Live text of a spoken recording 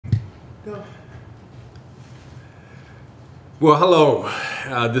Go. Well, hello.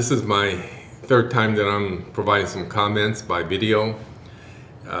 This is my third time that I'm providing some comments by video.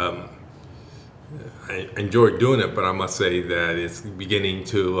 I enjoy doing it, but I must say that it's beginning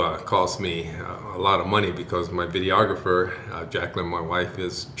to cost me a lot of money because my videographer, Jacqueline, my wife,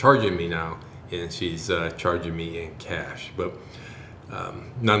 is charging me now, and she's charging me in cash. But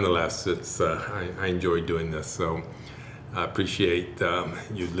nonetheless, I enjoy doing this, so I appreciate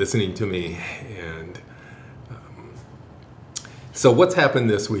you listening to me. And so what's happened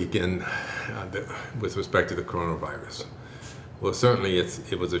this week with respect to the coronavirus? Well, certainly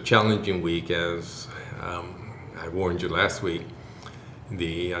it was a challenging week, as I warned you last week.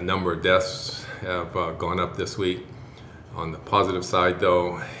 The number of deaths have gone up this week. On the positive side,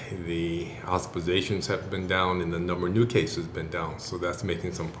 though, the hospitalizations have been down and the number of new cases has been down, so that's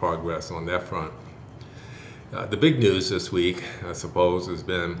making some progress on that front. The big news this week, I suppose, has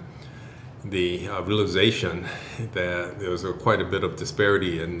been the realization that there's quite a bit of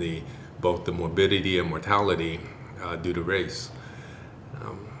disparity in both the morbidity and mortality due to race.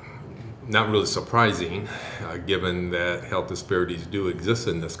 Not really surprising, given that health disparities do exist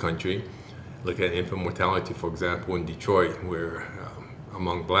in this country. Look at infant mortality, for example, in Detroit, where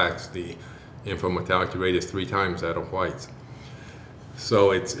among blacks the infant mortality rate is 3 times that of whites.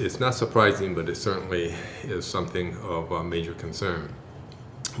 So it's not surprising, but it certainly is something of a major concern.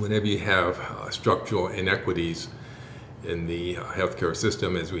 Whenever you have structural inequities in the healthcare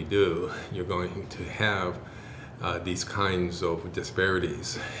system, as we do, you're going to have these kinds of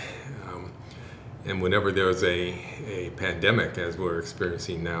disparities. And whenever there's a pandemic, as we're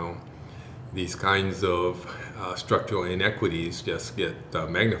experiencing now, these kinds of structural inequities just get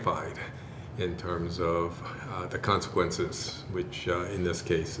magnified in terms of the consequences, which in this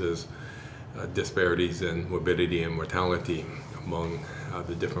case is disparities in morbidity and mortality among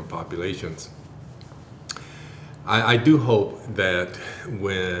the different populations. I do hope that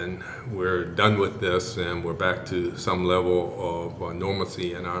when we're done with this and we're back to some level of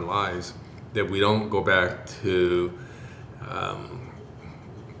normalcy in our lives, that we don't go back to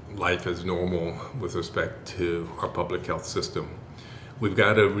life as normal with respect to our public health system. We've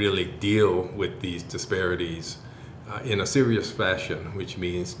got to really deal with these disparities in a serious fashion, which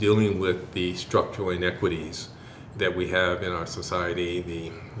means dealing with the structural inequities that we have in our society,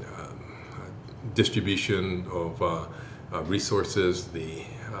 the distribution of resources, the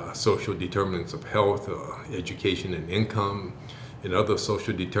social determinants of health, education and income, and other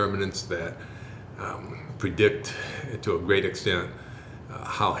social determinants that predict to a great extent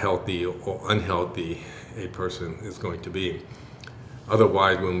how healthy or unhealthy a person is going to be.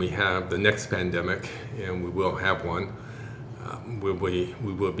 Otherwise, when we have the next pandemic, and we will have one, we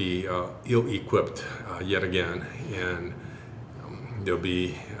will be ill-equipped yet again, and there'll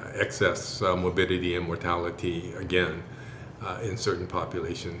be excess morbidity and mortality again in certain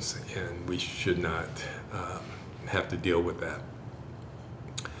populations, and we should not have to deal with that.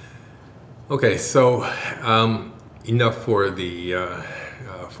 Okay, so enough for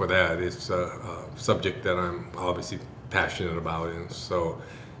that. It's a subject that I'm obviously passionate about, and so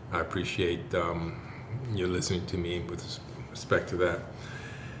I appreciate you listening to me with respect to that.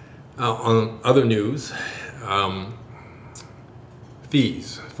 On other news,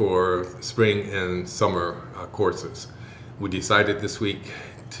 fees for spring and summer courses. We decided this week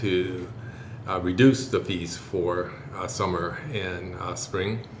to reduce the fees for summer and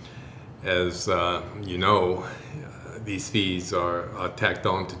spring. As you know, these fees are tacked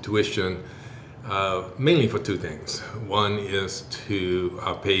on to tuition mainly for 2 things. One is to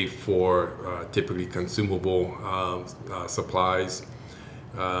pay for typically consumable supplies,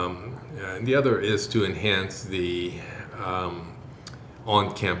 and the other is to enhance the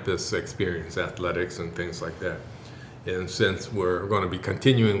on-campus experience, athletics and things like that. And since we're going to be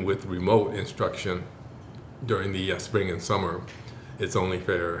continuing with remote instruction during the spring and summer, it's only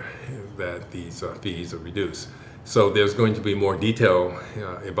fair that these fees are reduced. So there's going to be more detail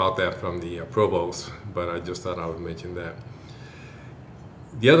about that from the provost, but I just thought I would mention that.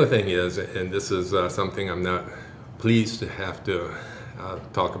 The other thing is, and this is something I'm not pleased to have to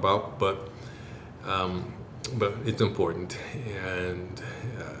talk about, but it's important, and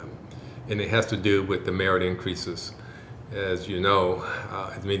it has to do with the merit increases. As you know,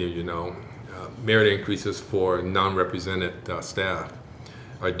 as many of you know, merit increases for non-represented staff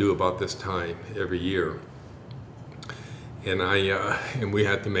are due about this time every year. And we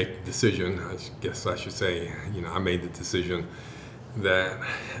had to make the decision, I guess I should say, I made the decision that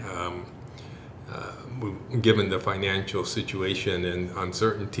given the financial situation and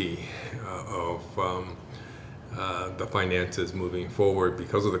uncertainty of the finances moving forward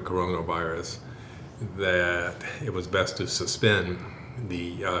because of the coronavirus, that it was best to suspend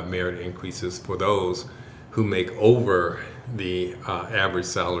the merit increases for those who make over the average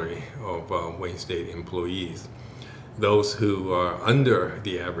salary of Wayne State employees. Those who are under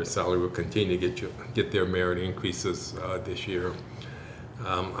the average salary will continue to get their merit increases this year.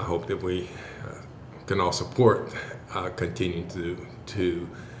 I hope that we can all support continuing to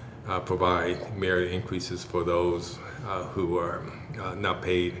provide merit increases for those who are not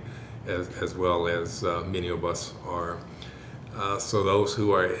paid as well as many of us are. So those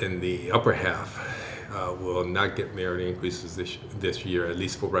who are in the upper half will not get merit increases this year, at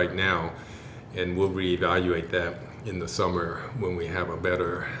least for right now, and we'll reevaluate that in the summer when we have a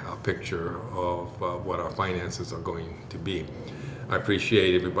better picture of what our finances are going to be. I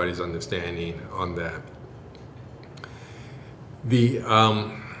appreciate everybody's understanding on that. The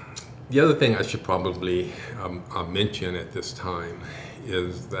other thing I should probably mention at this time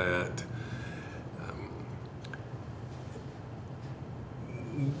is that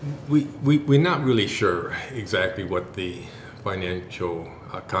we're not really sure exactly what the financial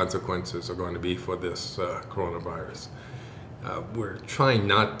consequences are going to be for this coronavirus. We're trying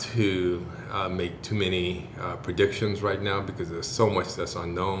not to make too many predictions right now because there's so much that's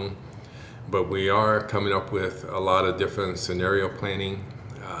unknown, but we are coming up with a lot of different scenario planning,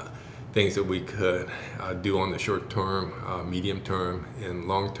 things that we could do on the short term, medium term, and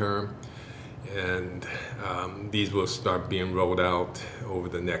long term. And these will start being rolled out over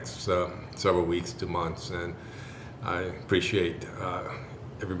the next several weeks to months. And I appreciate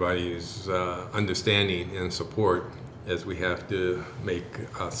everybody's understanding and support as we have to make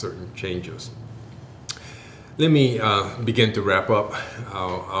certain changes. Let me begin to wrap up.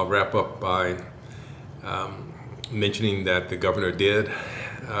 I'll wrap up by mentioning that the governor did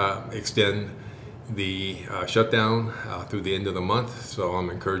extend the shutdown through the end of the month, so I'm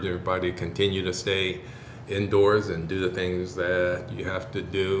encouraging everybody to continue to stay indoors and do the things that you have to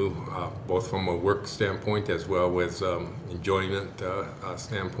do, both from a work standpoint as well as enjoyment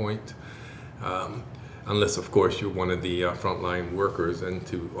standpoint. Unless, of course, you're one of the frontline workers. And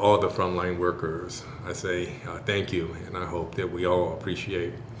to all the frontline workers, I say thank you, and I hope that we all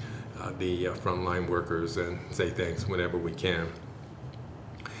appreciate the frontline workers and say thanks whenever we can.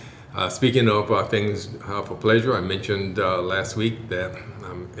 Speaking of things for pleasure, I mentioned last week that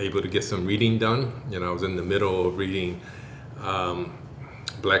I'm able to get some reading done. I was in the middle of reading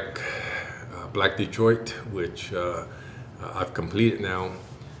Black Detroit, which I've completed now.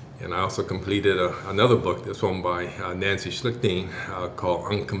 And I also completed another book, this one by Nancy Schlichting,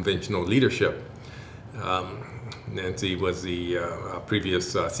 called Unconventional Leadership. Nancy was the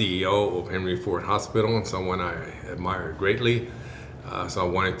previous CEO of Henry Ford Hospital, and someone I admire greatly. So I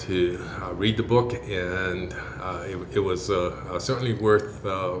wanted to read the book, and it was certainly worth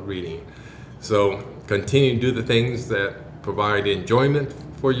reading. So continue to do the things that provide enjoyment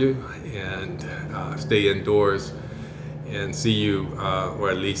for you, and stay indoors, and see you, or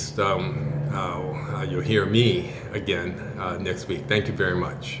at least you'll hear me again next week. Thank you very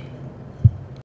much.